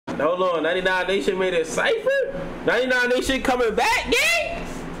hold on. 99 Nation made a cipher? 99 Nation coming back, gang?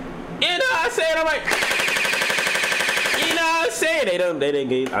 You know what I'm saying? I'm like, you know what I'm saying? They done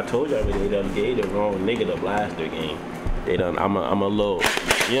gave, I told you already, they done gave the wrong nigga the blaster game. They done, I'm a little,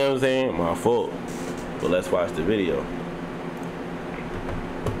 you know what I'm saying? My fault. But let's watch the video.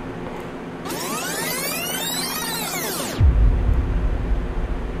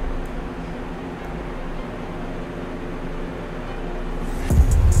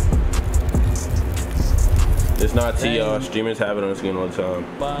 It's not T, y'all. Streamers have it on the screen all the time.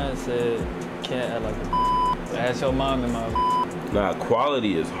 Bond said, can't act like a ask your mom and my. Nah,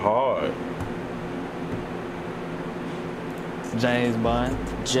 quality is hard. James Bond.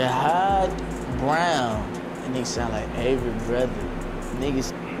 Jihad Brown. That nigga sound like Avery brother.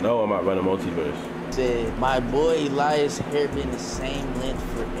 Niggas. No, I'm not running multiverse. Said, my boy Elias' hair been the same length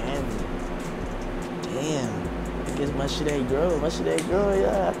forever. Damn. I guess my shit ain't growing. My shit ain't growing,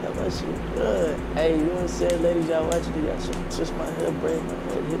 y'all. I thought my shit good. Hey, you know what I'm saying, ladies, y'all watching it. Y'all should twist my hair, braid my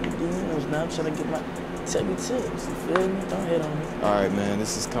hair, hit the DMs. Now I'm trying to get my tell me tips. You feel me? Don't hit on me. All right, man.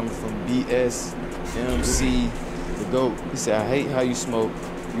 This is coming from BSMC, the GOAT. He said, I hate how you smoke.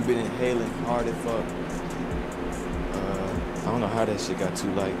 You been inhaling hard as fuck. I don't know how that shit got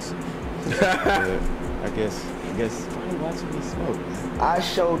 2 likes. But I guess why you watching me smoke, man? I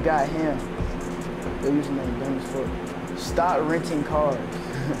sure got him. Your username dumb as fuck. Stop renting cars. I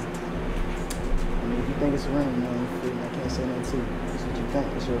mean, if you think it's a rental, man, you feel me? I can't say nothing to you. That's what you think.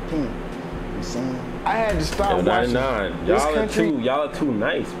 It's your opinion. You saying? I had to stop watching. 99. Y'all are too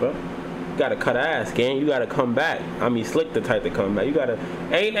nice, bro. You gotta cut ass, gang. You gotta come back. I mean, Slick the type to come back. You gotta.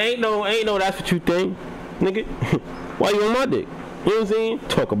 Ain't no. That's what you think, nigga. Why you on my dick? You know what I'm saying?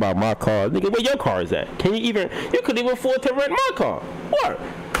 Talk about my car, nigga. Where your car is at? Can you even? You could even afford to rent my car. What?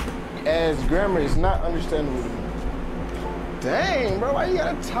 As grammar is not understandable to me. Dang, bro, why you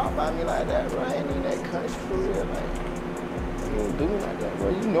gotta talk about me like that, bro? I ain't in that country for real, like. You don't do me like that, bro.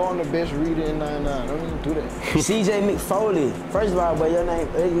 You know I'm the best reader in 99. Don't even do that. CJ McFoley. First of all, boy, your name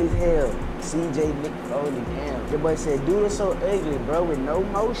ugly as hell. CJ McFoley, damn. Your boy said, dude is so ugly, bro, with no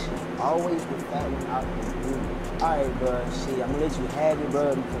motion. Always the fat one out there, dude. Alright, bro, shit, I'm gonna let you have it,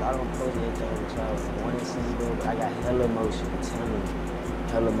 bro, because I don't post anything with y'all. I want to see you, bro, but I got hella motion, I'm telling you.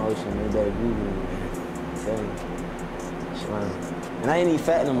 Hella motion, man, better Google me, man. I'm telling you. And I ain't even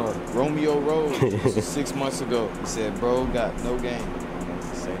fat no more. Romeo Rose, 6 months ago, he said, bro, got no game. I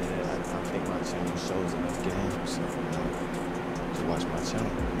say that, I think my channel shows enough game, so to watch my channel.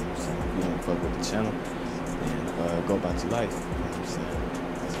 You know what I'm saying? If you don't fuck with the channel, then go about your life. You know what I'm saying?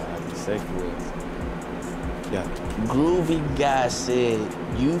 That's all I have to say for it. Yeah. Groovy guy said,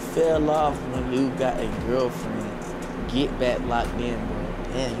 you fell off when you got a girlfriend. Get back locked in, bro.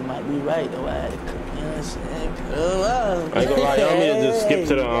 Yeah, you might be right, though. I had to come, you know what I'm saying? I ain't gonna lie, y'all need to just skip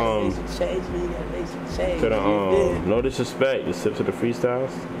to the, no disrespect, just skip to the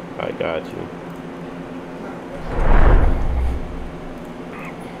freestyles. I got you.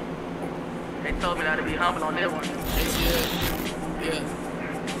 They told me not to be humble on that one. Yeah.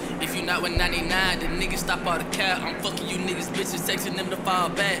 If you not with 99, then niggas stop all the cap. I'm fucking you niggas, bitches, texting them to fall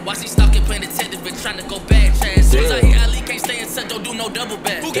back. Watch these stalking, playing detective and trying to go back. Trash. Soon as I hear Ali, can't stay in touch, don't do no double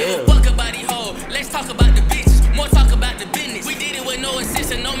back. Who give a fuck about these hoes? Let's talk about the bitches, more talk about the business. We did it with no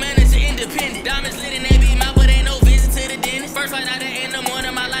assistant, no manager, independent. Diamonds lit in AB mouth, but ain't no visit to the dentist. First flight out in the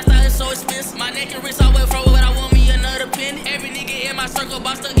morning, my lifestyle is so expensive. My neck and wrist all wet from but I want me another penny. Every nigga in my circle,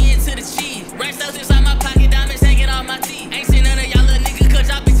 boss stuck into the cheese. Rack stuff inside my pocket, diamonds hanging off my teeth. Ain't seen none of y'all little niggas, cause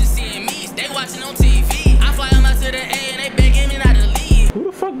y'all bitches seeing me. They watching on TV. I fly them out to the A and they begging me not to leave. Who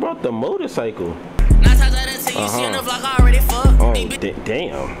the fuck brought the motorcycle? 9 times out of 10, you see on the vlog already fuck. Oh,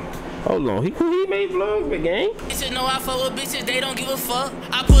 damn. Hold on, he made vlogs with gang? Bitches know I fuck with bitches, they don't give a fuck.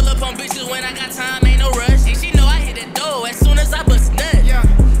 I pull up on bitches when I got time, ain't no rush. And she know I hit the door as soon as I bust nut. Yeah,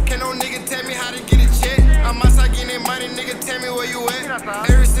 can no nigga tell me how to get a check? I'm outside getting that money, nigga, tell me where you at.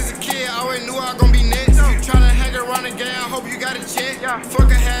 Ever since a kid, I always knew I was gonna be next. You tryna hang around the gang, I hope you got a check. Fuck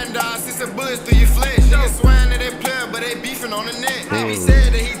a hand dog, since the bullets through your flesh. Niggas swearing that they player, but they beefing on the net. He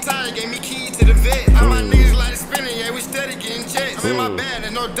said that he tired, gave me key to the vet. All my niggas like spinning, yeah, we steady getting checks. I'm in my bag,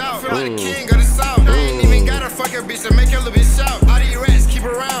 there's no doubt. Feel like the king of the south. I ain't even got a fucking bitch to make her little bitch shout. All these rats keep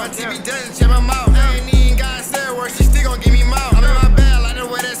around, TV doesn't check my mouth. I ain't even got said work, she still gon' give me mouth. I'm in my bag, like the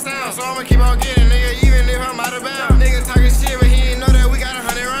way that sounds. So I'ma keep on getting, nigga, even if I'm out of bounds. Nigga talking shit, but he ain't know that we got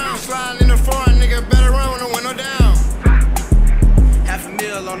 100 rounds. Sliding in the foreign, nigga, better run when the window down.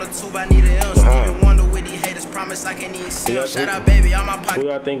 $500,000 on the tube, I need an L. Stevie Wonder with these haters, promise I can't even sell. Shout out, baby, on my pocket. Who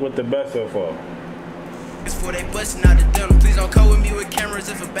y'all think with the best so far? Before they bustin' out the denim. Please don't come with me with cameras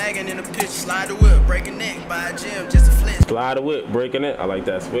if a bagging in a pitch. Slide the whip, break a neck, buy a gym, just a flex. Slide the whip, breaking it. I like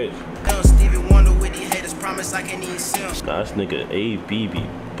that switch. Stevie Wonder with these haters, promise I can't even see him. Nah, this nigga ABB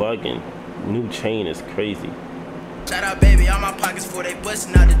bugging. New chain is crazy. Shout out, baby, all my pockets for they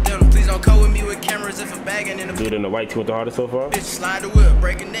bustin' out the denim. Please don't come with me with cameras if a bagging in a Dude in the white tee with the hardest so far. Bitch, slide the whip,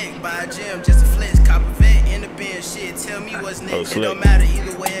 break a neck, buy a gym, just a flex, cop a vet, in the bin, shit. Tell me what's next. It don't matter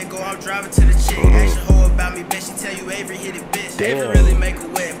either way it go. I'm driving to the chick. Ask your hoe about me, bitch. She tell you Avery hit it, bitch. Avery really make a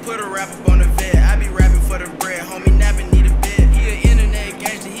wet. Put a rap up on the vet. I be rapping for the bread. Homie napping need a bed. He an internet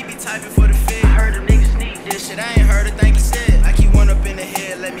gangster. He be typing for the fed. I heard them niggas sneak this shit. I ain't heard a thing he said. I keep one up in the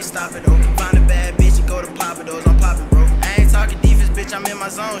head. Let me stop it though. Find a bad bitch and go to Papa those. I'm popping, bro. I ain't talking defense, bitch. I'm in my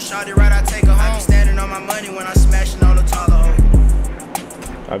zone. Shot it right. I take her home. I be standing on my money when I smashing all the taller hoes.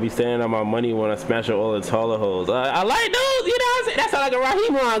 I be standing on my money when I smash all the taller hoes. I like those, you know what I'm saying? That sound like a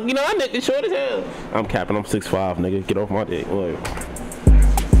Raheem line. You know, that nigga short as hell. I'm capping, I'm 6'5", nigga. Get off my dick. Wait.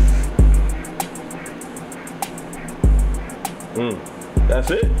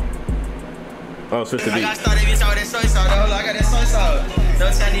 That's it? Oh, switch the beat. I got started bitch all that soy sauce, though. I got that soy sauce.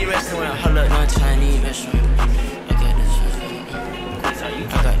 No Chinese restaurant. Hold up, no Chinese restaurant. I got this.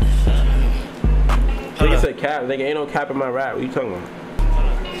 I got this. Nigga said cap. Nigga ain't no cap in my rap. What you talking about?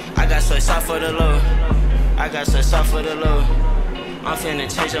 I got soy sauce for the low. I got soy sauce for the low. I'm finna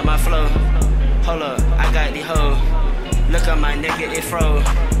change up my flow. Hold up, I got the hoe. Look at my neck, it froze.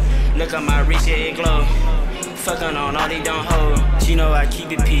 Look at my wrist, it glow. Fuckin' on all they don't hold. She know I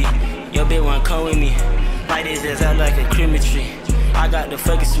keep it P. Your bitch wanna come with me. Like this is out like a Christmas tree. I got the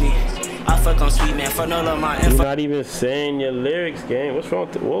fucking sweet. I fuck on sweet man. Fuck no love my info. You're not even saying your lyrics, gang. What's wrong?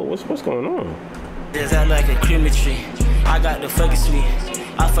 Whoa, what's going on? This out like a Christmas tree. I got the fucking sweet.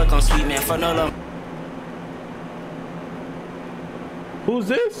 I fuck on sweet man. Fuck no love. Who's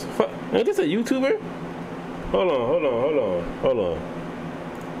this? Ain't this a YouTuber? Hold on.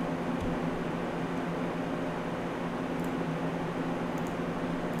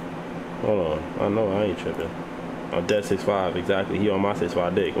 I know I ain't tripping. I'm dead 6'5", exactly. He on my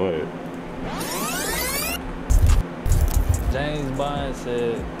 6'5" dick. Word. James Bond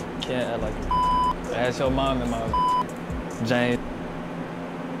said, can't act like a ask your mom and my James.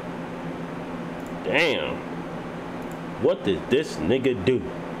 Damn. What did this nigga do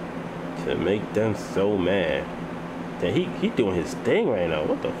to make them so mad? That he doing his thing right now.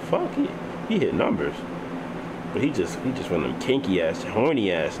 What the fuck? He hit numbers. But he just one of them kinky ass,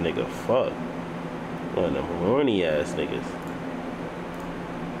 horny ass nigga. Fuck. One of them horny ass niggas.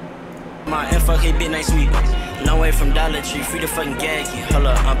 My info hit bit nice sweet. No way from Dollar Tree, free to fucking gag you. Hold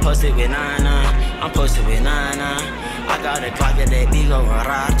up, I'm posted with 99. I'm posted with 99. I got a Glock that big over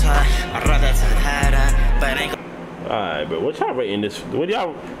Rata. I rather hide, but ain't. Alright, but what y'all rating this?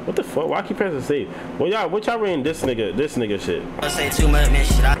 What the fuck? Why I keep pressing save? What y'all rating this nigga shit? I say too much, man,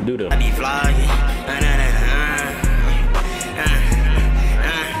 shit. I do them. I be vlogging.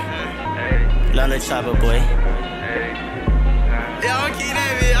 Love the chopper, boy. Yeah, I'm keep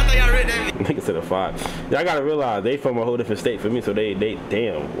that, man. I think I read that. Nigga said a 5. Y'all gotta realize they from a whole different state for me, so they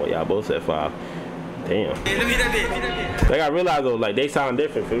damn. Well, y'all both said 5. Damn. Hey, let me that bit. They gotta realize though, like they sound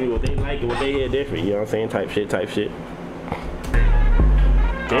different for me. What they like and what they hear different. You know what I'm saying? Type shit.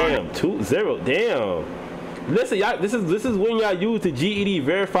 Damn. 2-0. Damn. Listen, y'all. This is when y'all use the GED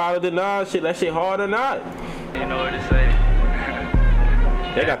verify or deny shit. That shit hard or not? You know what to say.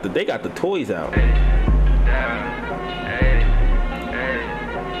 They got the toys out.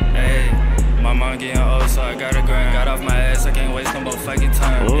 My mom getting old, so I got a grind. Got off my ass, I can't waste no more fucking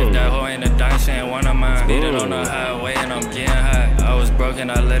time. If that hoe ain't a dime, she ain't one of mine. Speeding on the highway and I'm getting high. I was broken,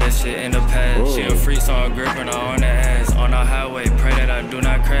 I let that shit in the past. She a freak, so I'm gripping her on the ass. On the highway, pray that I do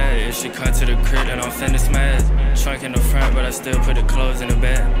not crash. If she come to the crib, then I'm finna smash. Trunk in the front, but I still put the clothes in the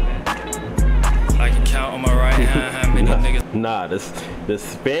bag. I can count on my right hand how many niggas. Nah, the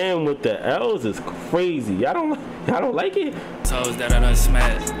spam with the L's is crazy. I don't like it. Toes that I done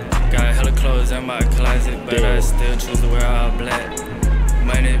smashed. Got hella clothes in my closet, but I still choose to wear all black.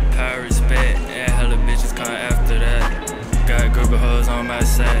 Money, power, respect, and hella bitches come after that. Got a group of hoes on my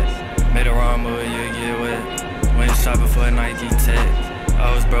side. Made a wrong move, you get wet. Went shopping for a Nike tech.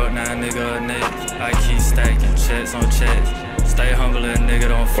 I was broke, now nigga a neck. I keep stacking checks on checks. Stay humble and nigga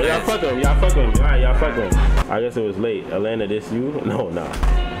don't flex. Oh, y'all fuck him. Alright, y'all fuck him. I guess it was late. Atlanta, this you? No, nah.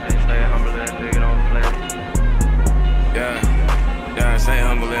 Stay humble and nigga don't flex. Yeah, stay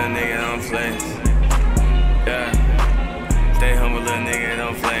humble and nigga don't flex. Yeah, stay humble and nigga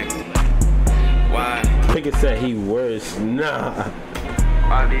don't flex. Why? Nigga said he worse. Nah.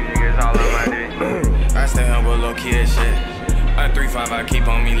 All these niggas all on my dick. I stay humble, low key as shit. I 3-5, I keep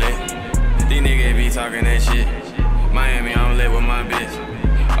on me lit. These niggas be talking that shit. Miami, I'm lit with my bitch.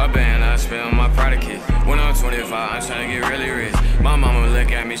 A band I spend on my product kit. When I'm 25, I'm trying to get really rich. My mama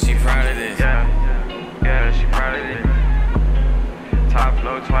look at me, she proud of this. Yeah, she proud of this. Top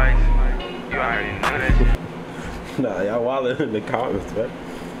flow twice. You already know that shit. Nah, y'all wildin' in the comments, man.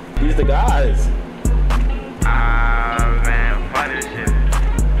 These the guys. Ah, man, fuck this shit.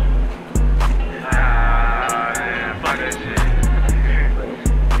 Ah, man, fuck this shit.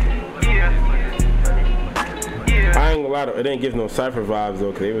 I ain't gonna lie, it didn't give no cypher vibes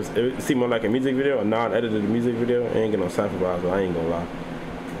though, cause it seemed more like a music video, a non-edited music video. It ain't get no cypher vibes, though. I ain't gonna lie.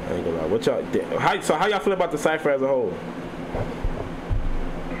 What y'all? So how y'all feel about the cypher as a whole?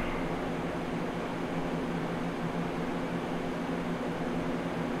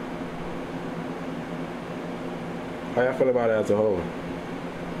 How y'all feel about it as a whole?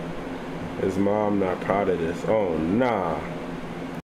 His mom not proud of this. Oh nah.